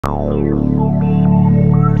Hi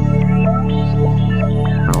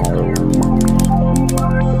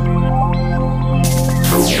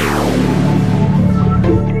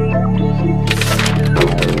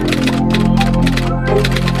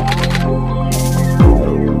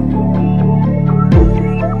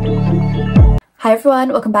everyone,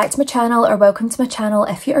 welcome back to my channel, or welcome to my channel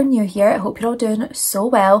if you are new here. I hope you're all doing so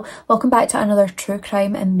well. Welcome back to another true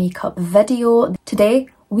crime and makeup video. Today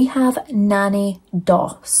we have Nannie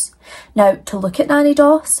Doss. Now, to look at Nannie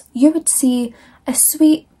Doss, you would see a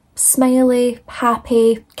sweet, smiley,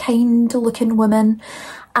 happy, kind looking woman.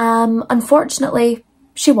 Unfortunately,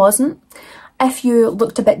 she wasn't. If you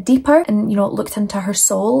looked a bit deeper and, looked into her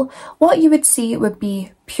soul, what you would see would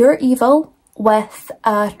be pure evil with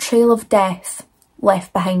a trail of death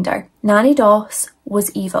left behind her. Nannie Doss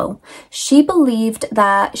was evil. She believed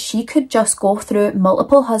that she could just go through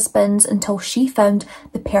multiple husbands until she found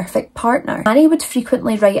the perfect partner. Nannie would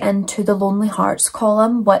frequently write into the Lonely Hearts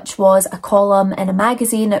column, which was a column in a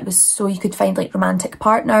magazine. It was so you could find like romantic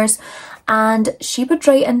partners, and she would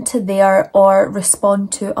write into there or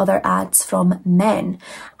respond to other ads from men,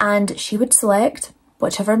 and she would select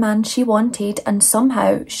whichever man she wanted, and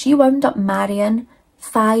somehow she wound up marrying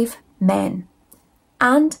 5 men.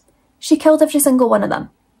 And she killed every single one of them.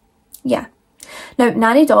 Yeah. Now,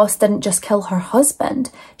 Nannie Doss didn't just kill her husband,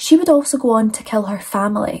 she would also go on to kill her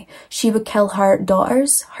family. She would kill her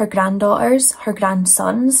daughters, her granddaughters, her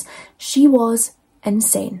grandsons. She was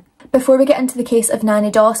insane. Before we get into the case of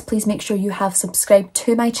Nannie Doss, please make sure you have subscribed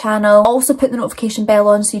to my channel. Also put the notification bell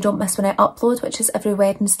on so you don't miss when I upload, which is every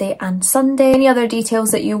Wednesday and Sunday. Any other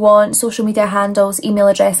details that you want, social media handles, email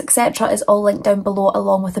address, etc. is all linked down below,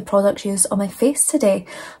 along with the products used on my face today.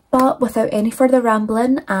 But without any further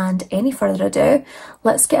rambling and any further ado,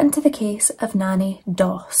 let's get into the case of Nannie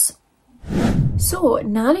Doss. So,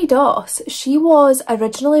 Nannie Doss, she was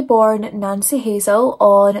originally born Nancy Hazel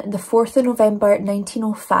on the 4th of November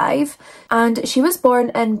 1905, and she was born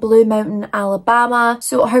in Blue Mountain, Alabama.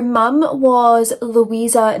 So her mum was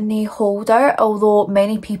Louisa Nay Holder, although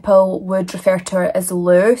many people would refer to her as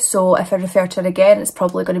Lou, so if I refer to her again it's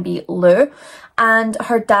probably going to be Lou. And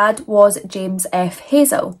her dad was James F.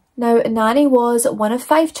 Hazel. Now, Nannie was one of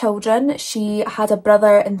 5 children. She had a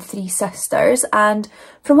brother and 3 sisters, and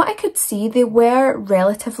from what I could see, they were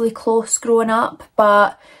relatively close growing up,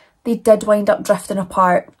 but they did wind up drifting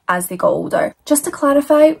apart as they got older. Just to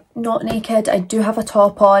clarify, not naked. I do have a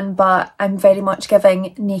top on, but I'm very much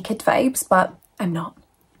giving naked vibes, but I'm not.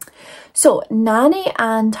 So, Nannie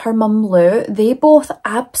and her mum Lou, they both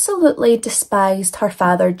absolutely despised her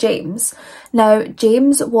father James. Now,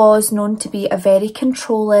 James was known to be a very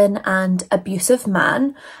controlling and abusive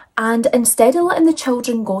man, and instead of letting the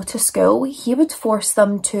children go to school, he would force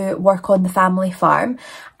them to work on the family farm,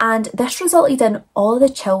 and this resulted in all the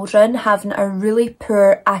children having a really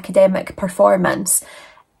poor academic performance.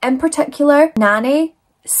 In particular, Nannie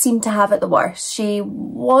seemed to have it the worst. She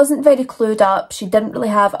wasn't very clued up, she didn't really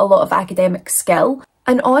have a lot of academic skill,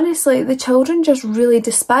 and honestly the children just really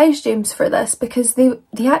despised James for this, because they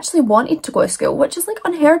actually wanted to go to school, which is like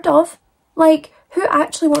unheard of. Like, who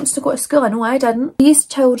actually wants to go to school? I know I didn't. These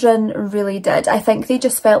children really did. I think they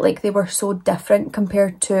just felt like they were so different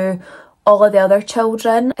compared to all of the other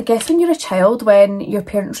children. I guess when you're a child, when your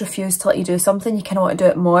parents refuse to let you do something, you kind of want to do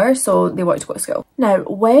it more, so they wanted to go to school. Now,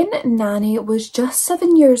 when Nannie was just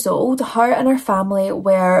 7 years old, her and her family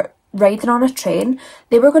were riding on a train.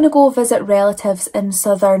 They were going to go visit relatives in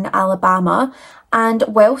southern Alabama, and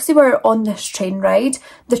whilst they were on this train ride,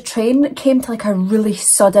 the train came to like a really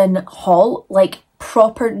sudden halt, like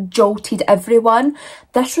proper jolted everyone.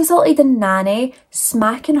 This resulted in Nannie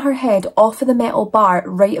smacking her head off of the metal bar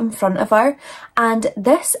right in front of her, and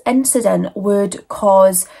this incident would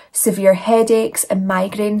cause severe headaches and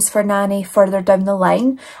migraines for Nannie further down the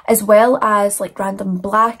line, as well as like random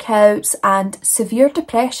blackouts and severe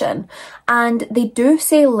depression. And they do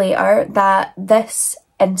say later that this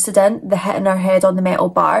incident, the hitting her head on the metal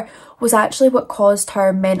bar, was actually what caused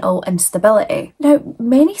her mental instability. Now,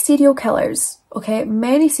 many serial killers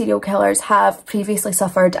have previously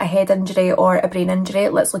suffered a head injury or a brain injury.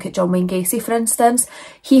 Let's look at John Wayne Gacy, for instance.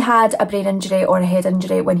 He had a brain injury or a head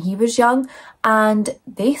injury when he was young, and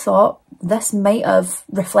they thought this might have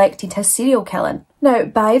reflected his serial killing. Now,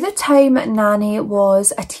 by the time Nannie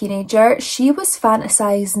was a teenager, she was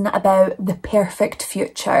fantasising about the perfect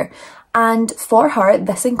future. And for her,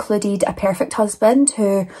 this included a perfect husband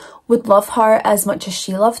who would love her as much as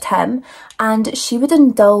she loved him, and she would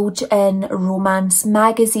indulge in romance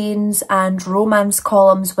magazines and romance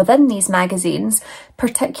columns within these magazines,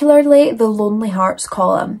 particularly the Lonely Hearts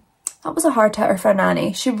column. That was a hard hitter for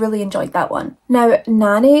Nannie. She really enjoyed that one. Now,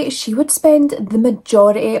 Nannie, she would spend the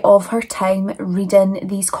majority of her time reading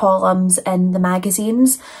these columns in the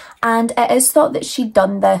magazines, and it is thought that she'd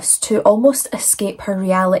done this to almost escape her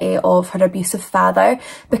reality of her abusive father,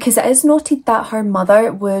 because it is noted that her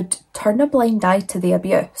mother would turn a blind eye to the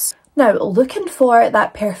abuse. Now, looking for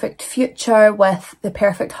that perfect future with the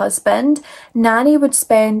perfect husband, Nannie would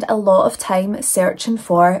spend a lot of time searching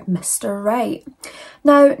for Mr. Right.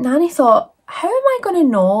 Now, Nannie thought, how am I going to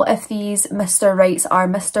know if these Mr. Rights are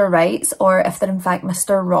Mr. Rights or if they're in fact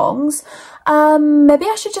Mr. Wrongs? Maybe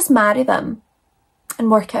I should just marry them and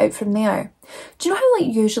work it out from there. Do you know how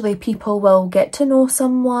like usually people will get to know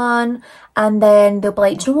someone and then they'll be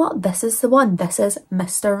like, do you know what, this is the one, this is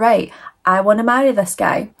Mr. Right, I want to marry this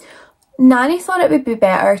guy. Nannie thought it would be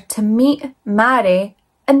better to meet, marry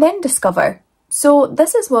and then discover. So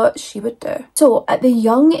this is what she would do. So at the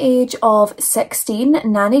young age of 16,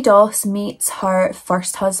 Nannie Doss meets her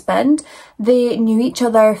first husband. They knew each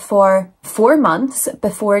other for 4 months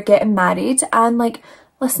before getting married, and like,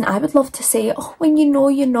 listen, I would love to say, oh, when you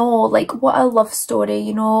know, like what a love story,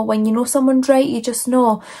 you know, when you know someone's right, you just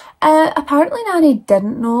know. Apparently Nannie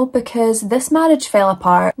didn't know, because this marriage fell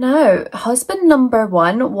apart. Now, husband number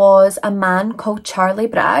 1 was a man called Charlie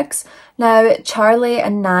Braggs. Now, Charlie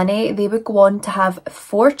and Nannie, they would go on to have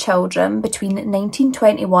 4 children between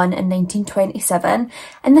 1921 and 1927.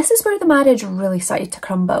 And this is where the marriage really started to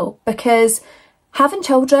crumble, because having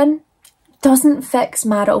children doesn't fix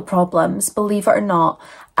marital problems, believe it or not.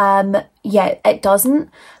 Yeah, it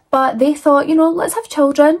doesn't. But they thought, you know, let's have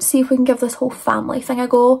children, see if we can give this whole family thing a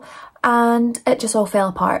go. And it just all fell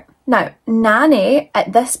apart. Now, Nannie,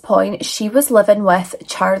 at this point, she was living with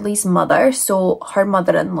Charlie's mother, so her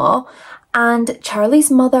mother-in-law. And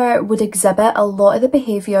Charlie's mother would exhibit a lot of the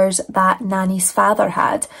behaviours that Nannie's father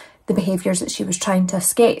had, the behaviours that she was trying to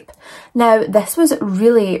escape. Now, this was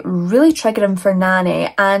really, really triggering for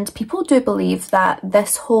Nannie, and people do believe that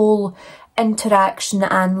this whole interaction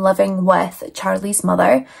and living with Charlie's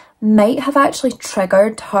mother might have actually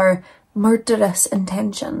triggered her murderous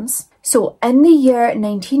intentions. So in the year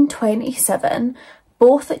 1927,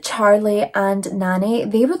 both Charlie and Nannie,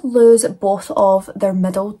 they would lose both of their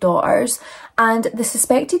middle daughters, and the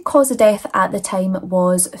suspected cause of death at the time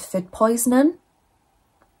was food poisoning.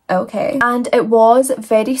 Okay. And it was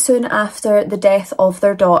very soon after the death of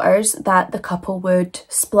their daughters that the couple would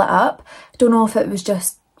split up. Don't know if it was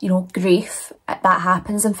just, you know, grief. That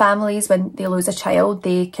happens in families when they lose a child,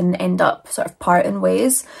 they can end up sort of parting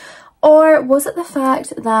ways. Or was it the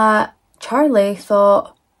fact that Charlie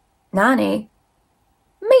thought Nannie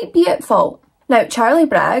might be at fault? Now, Charlie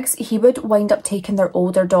Braggs, he would wind up taking their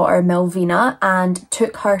older daughter Melvina and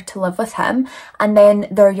took her to live with him, and then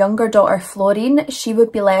their younger daughter Florine, she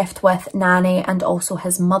would be left with Nannie and also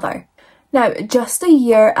his mother. Now, just a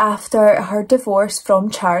year after her divorce from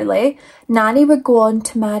Charlie, Nannie would go on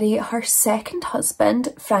to marry her second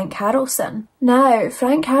husband, Frank Harrelson. Now,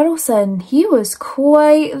 Frank Harrelson, he was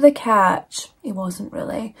quite the catch. He wasn't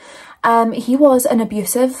really. He was an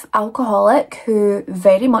abusive alcoholic who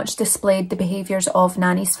very much displayed the behaviours of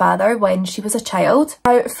Nannie's father when she was a child.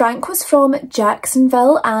 Now, Frank was from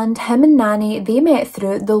Jacksonville, and him and Nannie, they met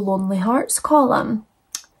through the Lonely Hearts column.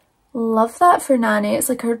 Love that for Nannie. It's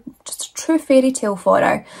like just a true fairy tale for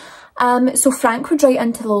her. So Frank would write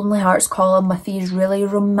into the Lonely Hearts column with these really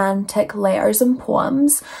romantic letters and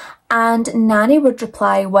poems, and Nannie would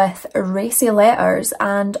reply with racy letters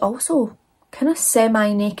and also kind of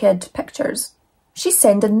semi-naked pictures. She's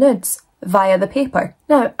sending nudes via the paper.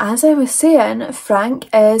 Now, as I was saying, Frank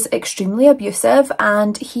is extremely abusive,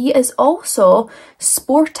 and he is also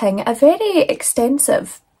sporting a very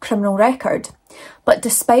extensive criminal record. But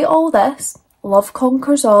despite all this, love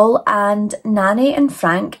conquers all, and Nannie and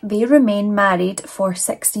Frank, they remain married for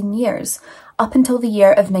 16 years, up until the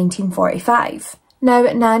year of 1945. Now,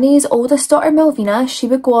 Nannie's oldest daughter Melvina, she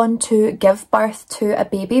would go on to give birth to a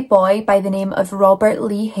baby boy by the name of Robert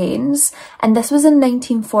Lee Haynes, and this was in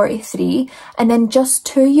 1943, and then just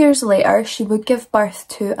 2 years later she would give birth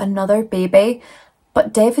to another baby,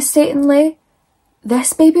 but devastatingly,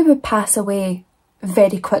 this baby would pass away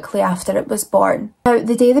very quickly after it was born. Now,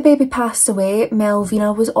 the day the baby passed away,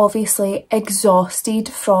 Melvina was obviously exhausted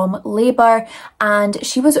from labour, and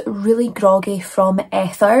she was really groggy from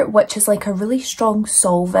ether, which is like a really strong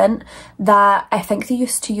solvent that I think they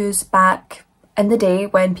used to use back in the day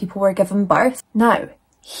when people were giving birth. Now,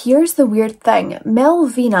 here's the weird thing.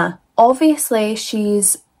 Melvina, obviously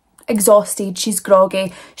she's exhausted, she's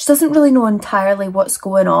groggy, she doesn't really know entirely what's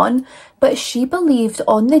going on, but she believed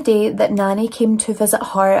on the day that Nannie came to visit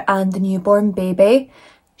her and the newborn baby,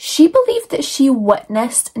 She believed that she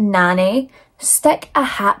witnessed Nannie stick a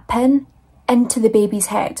hat pin into the baby's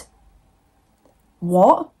head.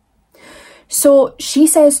 What? So she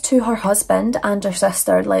says to her husband and her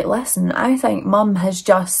sister, like, listen, I think mum has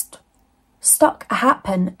just stuck a hat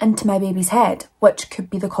pin into my baby's head, which could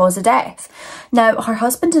be the cause of death. Now, her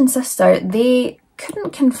husband and sister, they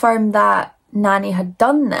couldn't confirm that Nannie had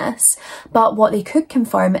done this, but what they could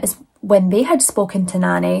confirm is when they had spoken to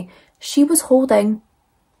Nannie, she was holding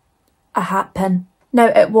a hat pin. Now,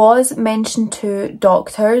 it was mentioned to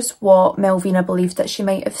doctors what Melvina believed that she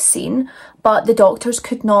might have seen, but the doctors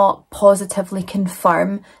could not positively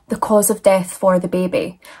confirm the cause of death for the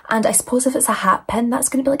baby. And I suppose if it's a hat pin, that's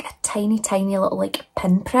going to be like a tiny, tiny little like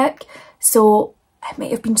pinprick. So it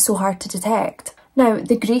might have been so hard to detect. Now,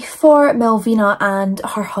 the grief for Melvina and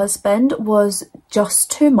her husband was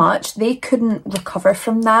just too much. They couldn't recover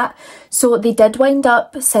from that. So they did wind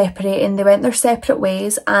up separating. They went their separate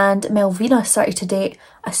ways, and Melvina started to date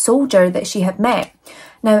a soldier that she had met.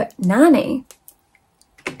 Now, Nannie,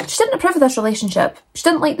 she didn't approve of this relationship. She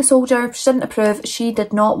didn't like the soldier. She didn't approve. She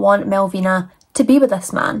did not want Melvina to be with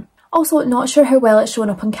this man. Also, not sure how well it's shown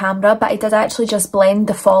up on camera, but I did actually just blend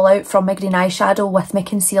the fallout from my green eyeshadow with my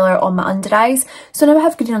concealer on my under eyes. So now I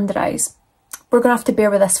have green under eyes. We're going to have to bear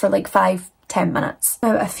with this for like 5-10 minutes.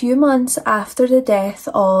 Now, a few months after the death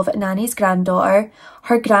of Nannie's granddaughter,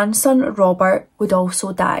 her grandson Robert would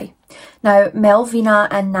also die. Now, Melvina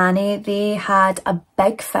and Nannie, they had a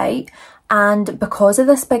big fight. And because of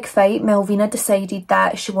this big fight, Melvina decided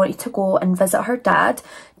that she wanted to go and visit her dad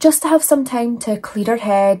just to have some time to clear her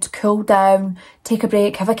head, cool down, take a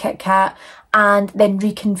break, have a Kit Kat, and then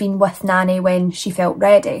reconvene with Nannie when she felt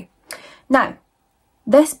ready. Now,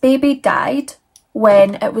 this baby died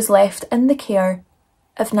when it was left in the care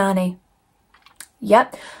of Nannie.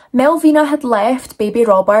 Yep, Melvina had left baby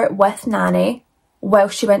Robert with Nannie while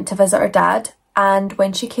she went to visit her dad, and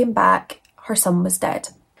when she came back, her son was dead.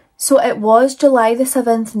 So it was July the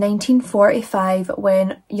 7th, 1945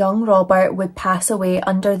 when young Robert would pass away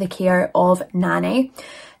under the care of Nannie.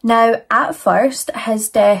 Now, at first, his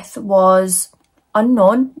death was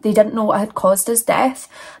unknown. They didn't know what had caused his death,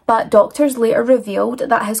 but doctors later revealed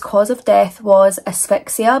that his cause of death was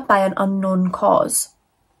asphyxia by an unknown cause.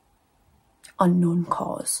 Unknown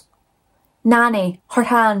cause. Nannie, her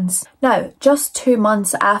hands. Now, just 2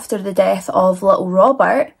 months after the death of little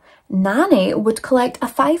Robert, Nannie would collect a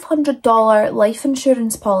 $500 life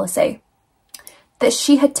insurance policy that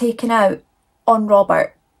she had taken out on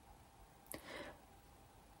Robert.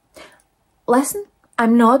 Listen,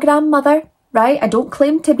 I'm not a grandmother, right? I don't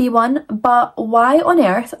claim to be one, but why on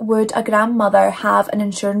earth would a grandmother have an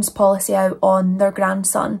insurance policy out on their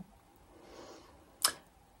grandson?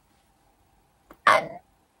 And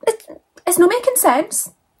it's not making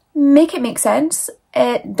sense. Make it make sense.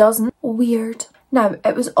 It doesn't. Weird. Now,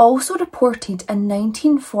 it was also reported in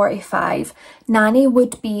 1945 Nannie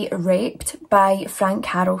would be raped by Frank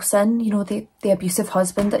Harrelson, you know, the abusive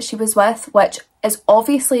husband that she was with, which is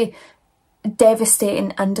obviously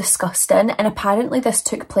devastating and disgusting. And apparently this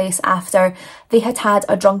took place after they had had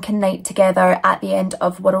a drunken night together at the end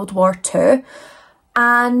of World War II.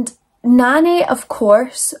 And Nannie, of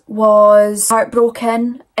course, was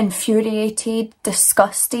heartbroken, infuriated,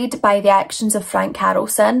 disgusted by the actions of Frank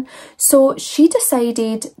Harrelson. So she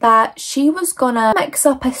decided that she was gonna mix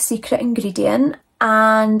up a secret ingredient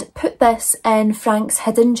and put this in Frank's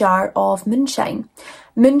hidden jar of moonshine.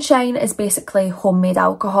 Moonshine is basically homemade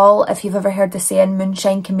alcohol. If you've ever heard the saying,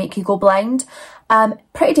 moonshine can make you go blind.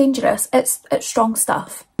 Pretty dangerous. It's strong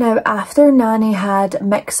stuff. Now, after Nannie had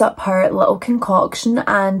mixed up her little concoction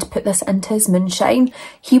and put this into his moonshine,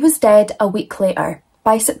 he was dead a week later.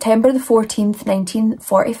 By September the 14th,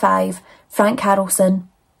 1945, Frank Harrelson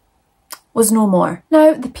was no more.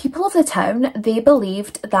 Now, the people of the town, they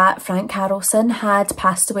believed that Frank Harrelson had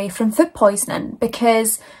passed away from food poisoning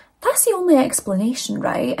because that's the only explanation,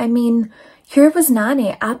 right? I mean, here was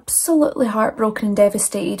Nannie absolutely heartbroken and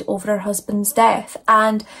devastated over her husband's death,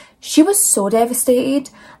 and she was so devastated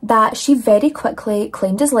that she very quickly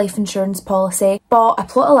claimed his life insurance policy, bought a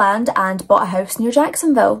plot of land and bought a house near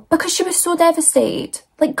Jacksonville because she was so devastated.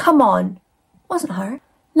 Like, come on, it wasn't her.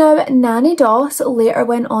 Now, Nannie Doss later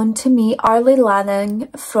went on to meet Arlie Lanning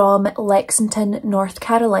from Lexington, North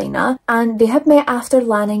Carolina, and they had met after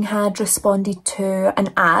Lanning had responded to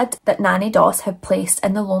an ad that Nannie Doss had placed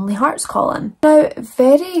in the Lonely Hearts column. Now,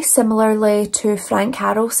 very similarly to Frank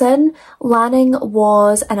Harrelson, Lanning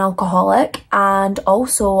was an alcoholic and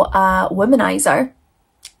also a womanizer.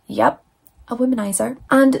 Yep, a womanizer.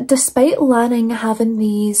 And despite Lanning having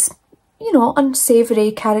these, you know,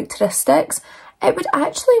 unsavoury characteristics, it would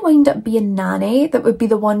actually wind up being Nannie that would be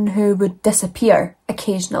the one who would disappear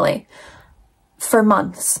occasionally for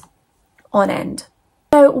months on end.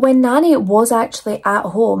 Now, when Nannie was actually at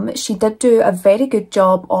home, she did do a very good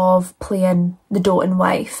job of playing the doting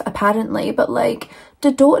wife, apparently, but like,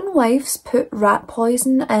 do doting wives put rat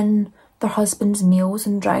poison in their husband's meals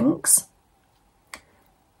and drinks?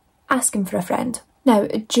 Asking for a friend. Now,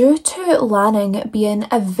 due to Lanning being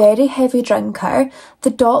a very heavy drinker, the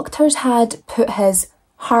doctors had put his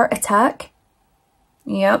heart attack,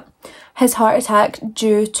 his heart attack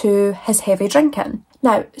due to his heavy drinking.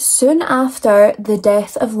 Now, soon after the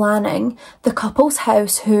death of Lanning, the couple's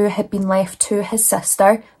house, who had been left to his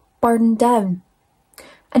sister, burned down.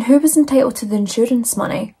 And who was entitled to the insurance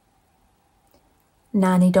money?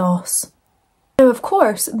 Nannie Doss. Now, of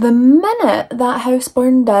course, the minute that house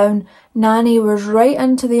burned down, Nannie was right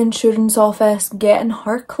into the insurance office getting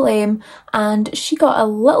her claim, and she got a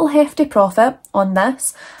little hefty profit on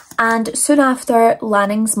this. And soon after,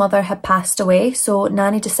 Lanning's mother had passed away, so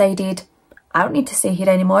Nannie decided, I don't need to stay here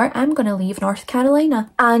anymore, I'm going to leave North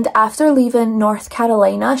Carolina. And after leaving North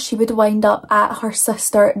Carolina, she would wind up at her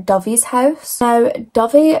sister Dovey's house. Now,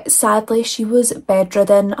 Dovey, sadly, she was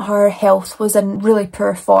bedridden, her health was in really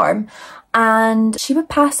poor form, and she would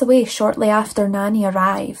pass away shortly after Nannie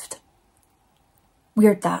arrived.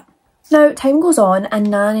 Weird that. Now, time goes on and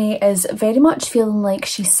Nannie is very much feeling like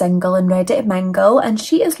she's single and ready to mingle, and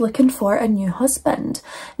she is looking for a new husband.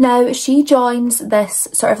 Now, she joins this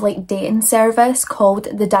sort of like dating service called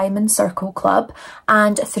the Diamond Circle Club,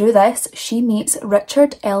 and through this she meets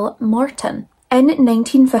Richard L. Morton. In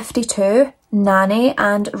 1952, Nannie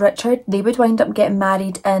and Richard, they would wind up getting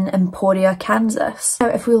married in Emporia, Kansas. Now,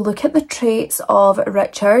 if we look at the traits of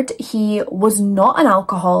Richard, he was not an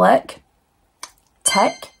alcoholic.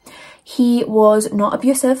 Tick. He was not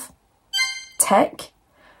abusive. Tick.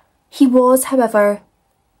 He was, however,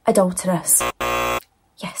 adulterous.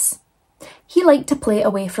 Yes. He liked to play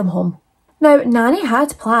away from home. Now, Nannie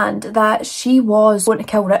had planned that she was going to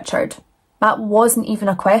kill Richard. That wasn't even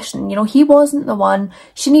a question. You know, he wasn't the one.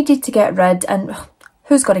 She needed to get rid, and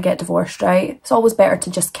who's got to get divorced, right? It's always better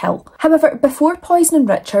to just kill. However, before poisoning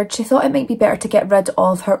Richard, she thought it might be better to get rid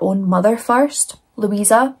of her own mother first,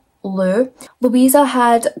 Louisa. Louisa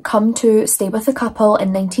had come to stay with the couple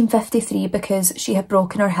in 1953 because she had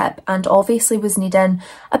broken her hip and obviously was needing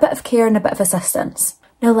a bit of care and a bit of assistance.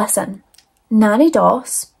 Now listen, Nannie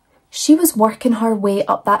Doss, she was working her way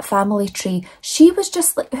up that family tree. She was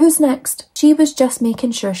just like, who's next? She was just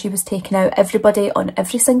making sure she was taking out everybody on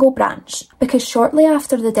every single branch, because shortly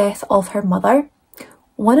after the death of her mother,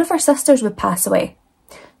 one of her sisters would pass away,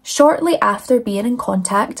 shortly after being in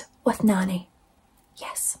contact with Nannie.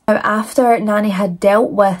 Yes. Now, after Nannie had dealt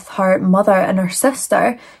with her mother and her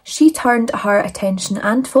sister, she turned her attention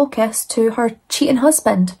and focus to her cheating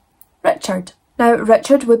husband, Richard. Now,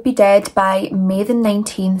 Richard would be dead by May the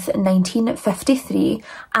 19th, 1953,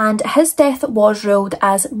 and his death was ruled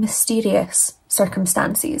as mysterious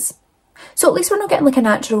circumstances. So at least we're not getting like a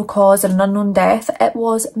natural cause or an unknown death, it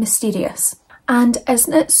was mysterious. And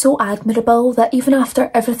isn't it so admirable that even after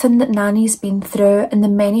everything that Nannie's been through and the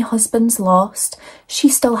many husbands lost, she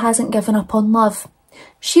still hasn't given up on love.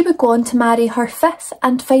 She would go on to marry her fifth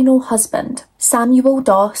and final husband, Samuel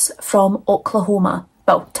Doss from Oklahoma.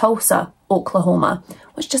 Well, Tulsa, Oklahoma,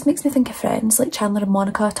 which just makes me think of Friends, like Chandler and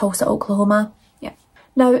Monica, Tulsa, Oklahoma. Yeah.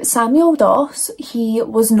 Now, Samuel Doss, he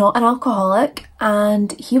was not an alcoholic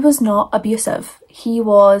and he was not abusive. He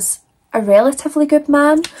was a relatively good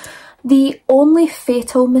man. The only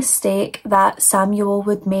fatal mistake that Samuel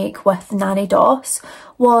would make with Nannie Doss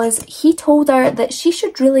was he told her that she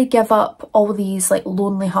should really give up all these like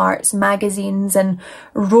Lonely Hearts magazines and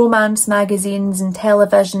romance magazines and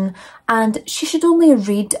television, and she should only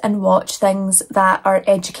read and watch things that are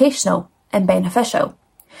educational and beneficial.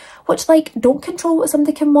 Which, like, don't control what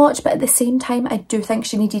somebody can watch, but at the same time I do think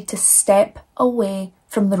she needed to step away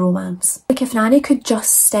from the romance. Like, if Nannie could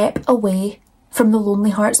just step away from the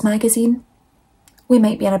Lonely Hearts magazine, we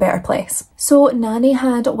might be in a better place. So Nannie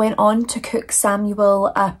had went on to cook Samuel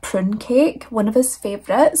a prune cake, one of his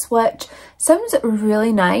favourites, which sounds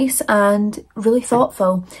really nice and really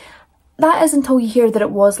thoughtful. That is until you hear that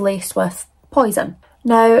it was laced with poison.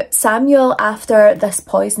 Now, Samuel, after this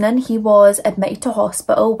poisoning, he was admitted to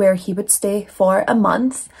hospital where he would stay for a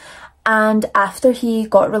month, and after he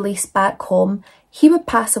got released back home, he would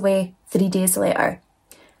pass away 3 days later.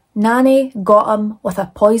 Nannie got him with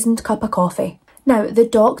a poisoned cup of coffee. Now, the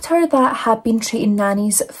doctor that had been treating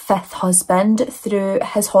Nannie's fifth husband through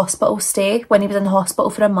his hospital stay when he was in the hospital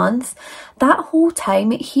for a month, that whole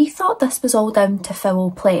time he thought this was all down to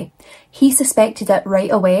foul play. He suspected it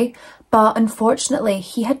right away, but unfortunately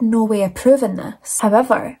he had no way of proving this.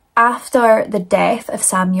 However, after the death of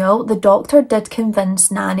Samuel, the doctor did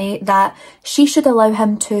convince Nannie that she should allow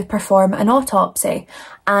him to perform an autopsy,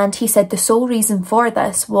 and he said the sole reason for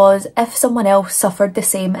this was if someone else suffered the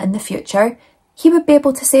same in the future, he would be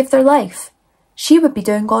able to save their life. She would be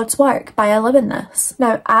doing God's work by allowing this.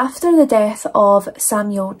 Now, after the death of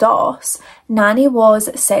Samuel Doss, Nannie was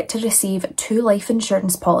set to receive 2 life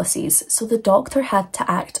insurance policies, so the doctor had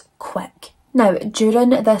to act quick. Now, during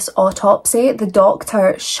this autopsy, the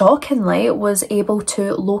doctor shockingly was able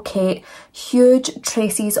to locate huge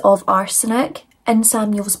traces of arsenic in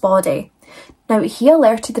Samuel's body. Now, he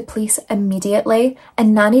alerted the police immediately,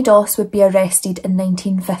 and Nannie Doss would be arrested in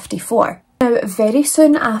 1954. Now, very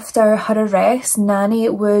soon after her arrest, Nannie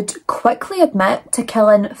would quickly admit to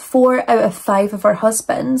killing 4 out of 5 of her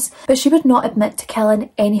husbands, but she would not admit to killing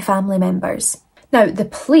any family members. Now, the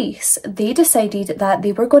police, they decided that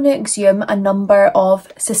they were going to exhume a number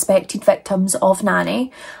of suspected victims of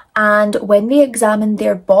Nannie, and when they examined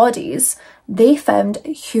their bodies, they found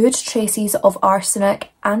huge traces of arsenic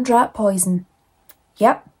and rat poison.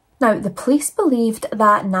 Yep. Now, the police believed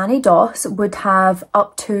that Nannie Doss would have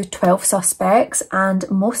up to 12 suspects, and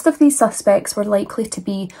most of these suspects were likely to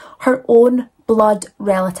be her own blood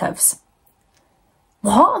relatives.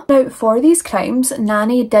 What? Now, for these crimes,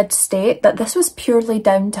 Nannie did state that this was purely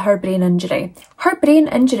down to her brain injury. Her brain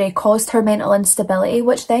injury caused her mental instability,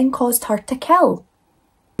 which then caused her to kill.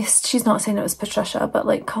 She's not saying it was Patricia, but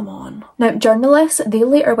like, come on. Now, journalists, they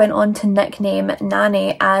later went on to nickname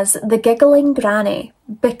Nannie as the Giggling Granny,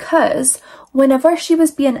 because whenever she was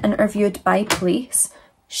being interviewed by police,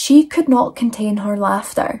 she could not contain her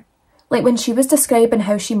laughter. Like, when she was describing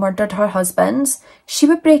how she murdered her husbands, she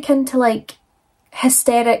would break into like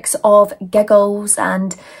hysterics of giggles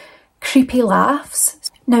and creepy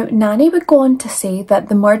laughs. Now, Nannie would go on to say that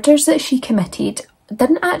the murders that she committed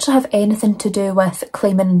didn't actually have anything to do with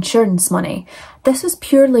claiming insurance money. This was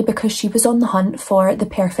purely because she was on the hunt for the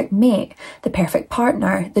perfect mate, the perfect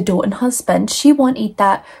partner, the doting husband. She wanted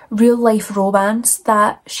that real life romance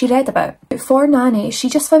that she read about. For Nannie, she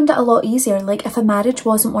just found it a lot easier. Like, if a marriage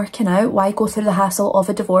wasn't working out, why go through the hassle of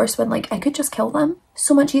a divorce when, like, I could just kill them?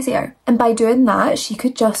 So much easier. And by doing that, she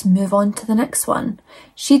could just move on to the next one.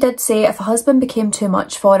 She did say if a husband became too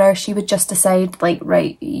much for her, she would just decide, like,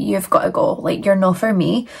 right, you've got to go. Like, you're not for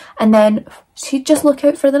me. And then she'd just look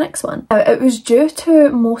out for the next one. Now, it was due to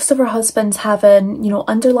most of her husbands having, you know,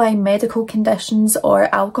 underlying medical conditions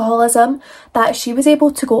or alcoholism that she was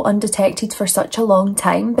able to go undetected for such a long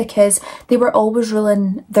time, because they were always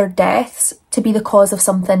ruling their deaths to be the cause of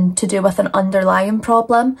something to do with an underlying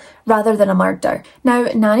problem rather than a murder. Now,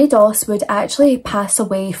 Nannie Doss would actually pass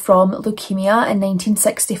away from leukemia in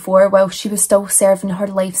 1964 while she was still serving her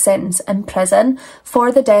life sentence in prison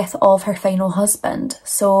for the death of her final husband.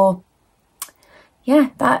 So yeah,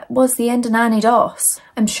 that was the end of Nannie Doss.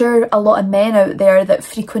 I'm sure a lot of men out there that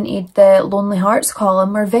frequented the Lonely Hearts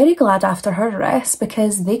column were very glad after her arrest,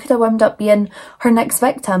 because they could have wound up being her next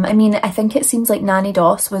victim. I mean, I think it seems like Nannie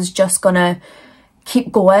Doss was just gonna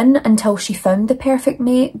keep going until she found the perfect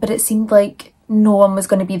mate, but it seemed like no one was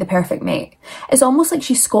going to be the perfect mate. It's almost like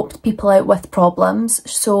she scoped people out with problems,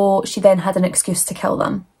 so she then had an excuse to kill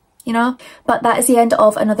them, you know? But that is the end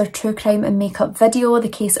of another true crime and makeup video. The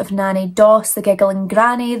case of Nannie Doss, the Giggling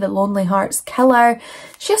Granny, the Lonely Hearts Killer.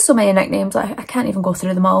 She has so many nicknames, I can't even go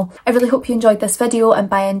through them all. I really hope you enjoyed this video, and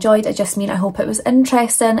by enjoyed I just mean I hope it was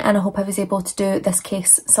interesting and I hope I was able to do this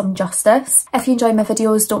case some justice. If you enjoy my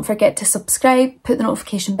videos, don't forget to subscribe, put the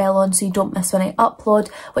notification bell on so you don't miss when I upload,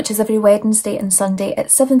 which is every Wednesday and Sunday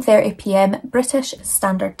at 7:30 PM British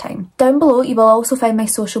Standard Time. Down below you will also find my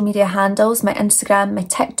social media handles, my Instagram, my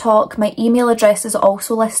TikTok. My email address is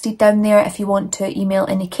also listed down there if you want to email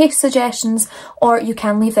any case suggestions, or you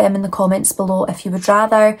can leave them in the comments below if you would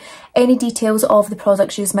rather. Any details of the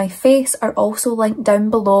products used my face are also linked down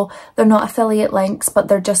below. They're not affiliate links, but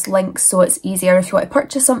they're just links, so it's easier. If you want to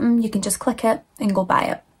purchase something, you can just click it and go buy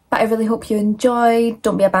it. But I really hope you enjoyed.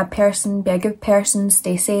 Don't be a bad person, be a good person,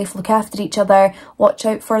 stay safe, look after each other, watch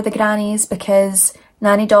out for the grannies, because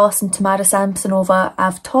Nannie Doss and Tamara Samsonova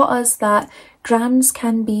have taught us that grans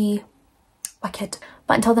can be wicked.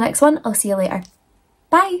 But until the next one, I'll see you later.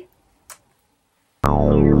 Bye!